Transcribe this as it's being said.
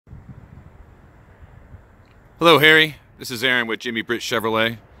Hello, Harry. This is Aaron with Jimmy Britt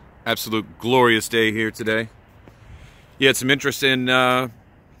Chevrolet. Absolute glorious day here today. You had some interest in our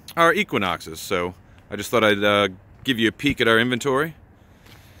Equinoxes, so I just thought I'd give you a peek at our inventory.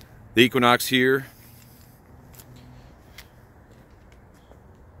 The Equinox here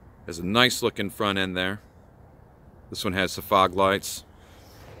has a nice looking front end there. This one has the fog lights.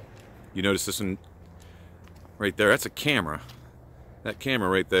 You notice this one right there, that's a camera. That camera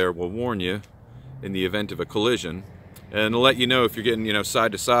right there will warn you in the event of a collision, and it'll let you know if you're getting,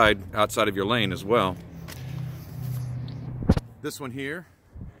 side to side outside of your lane as well. This one here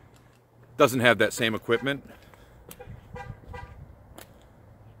doesn't have that same equipment. A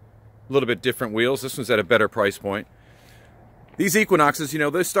little bit different wheels. This one's at a better price point. These Equinoxes,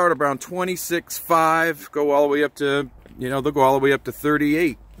 they start around 26.5, go all the way up to, they'll go all the way up to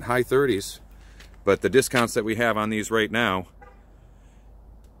 38, high 30s. But the discounts that we have on these right now,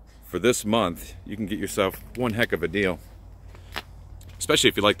 for this month, you can get yourself one heck of a deal. Especially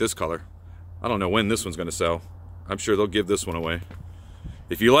if you like this color. I don't know when this one's going to sell. I'm sure they'll give this one away.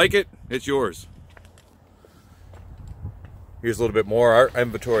 If you like it, it's yours. Here's a little bit more. Our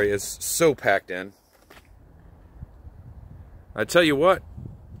inventory is so packed in. I tell you what,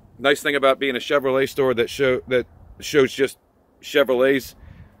 nice thing about being a Chevrolet store that shows just Chevrolets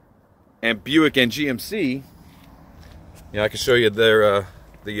and Buick and GMC. I can show you their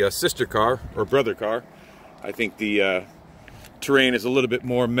the sister car or brother car. I think the Terrain is a little bit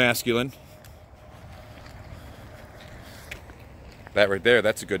more masculine. That right there,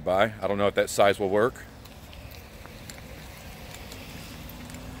 that's a good buy. I don't know if that size will work.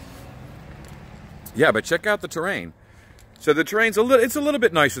 Yeah, but check out the Terrain. So the Terrain's a little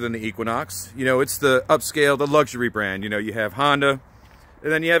bit nicer than the Equinox. It's the upscale, the luxury brand. You have Honda,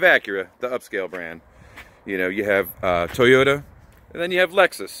 and then you have Acura, the upscale brand. You have Toyota, and then you have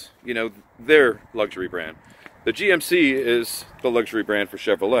Lexus, their luxury brand. The GMC is the luxury brand for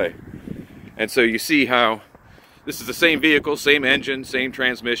Chevrolet. And so you see how this is the same vehicle, same engine, same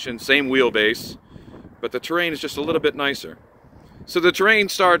transmission, same wheelbase, but the Terrain is just a little bit nicer. So the Terrain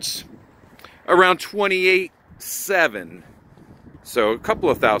starts around 28.7, so a couple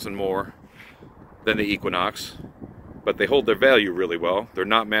of thousand more than the Equinox, but they hold their value really well. They're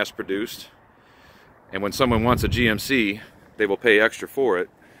not mass produced. And when someone wants a GMC, they will pay extra for it,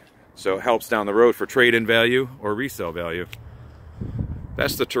 so it helps down the road for trade-in value or resale value.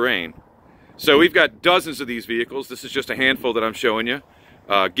 That's the Terrain. So we've got dozens of these vehicles. This is just a handful that I'm showing you.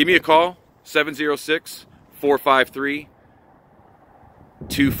 Give me a call,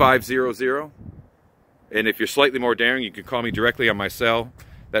 706-453-2500. And if you're slightly more daring, you can call me directly on my cell.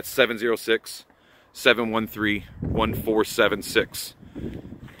 That's 706-713-1476.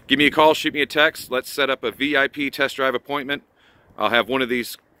 Give me a call, shoot me a text. Let's set up a VIP test drive appointment. I'll have one of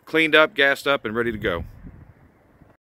these cleaned up, gassed up, and ready to go.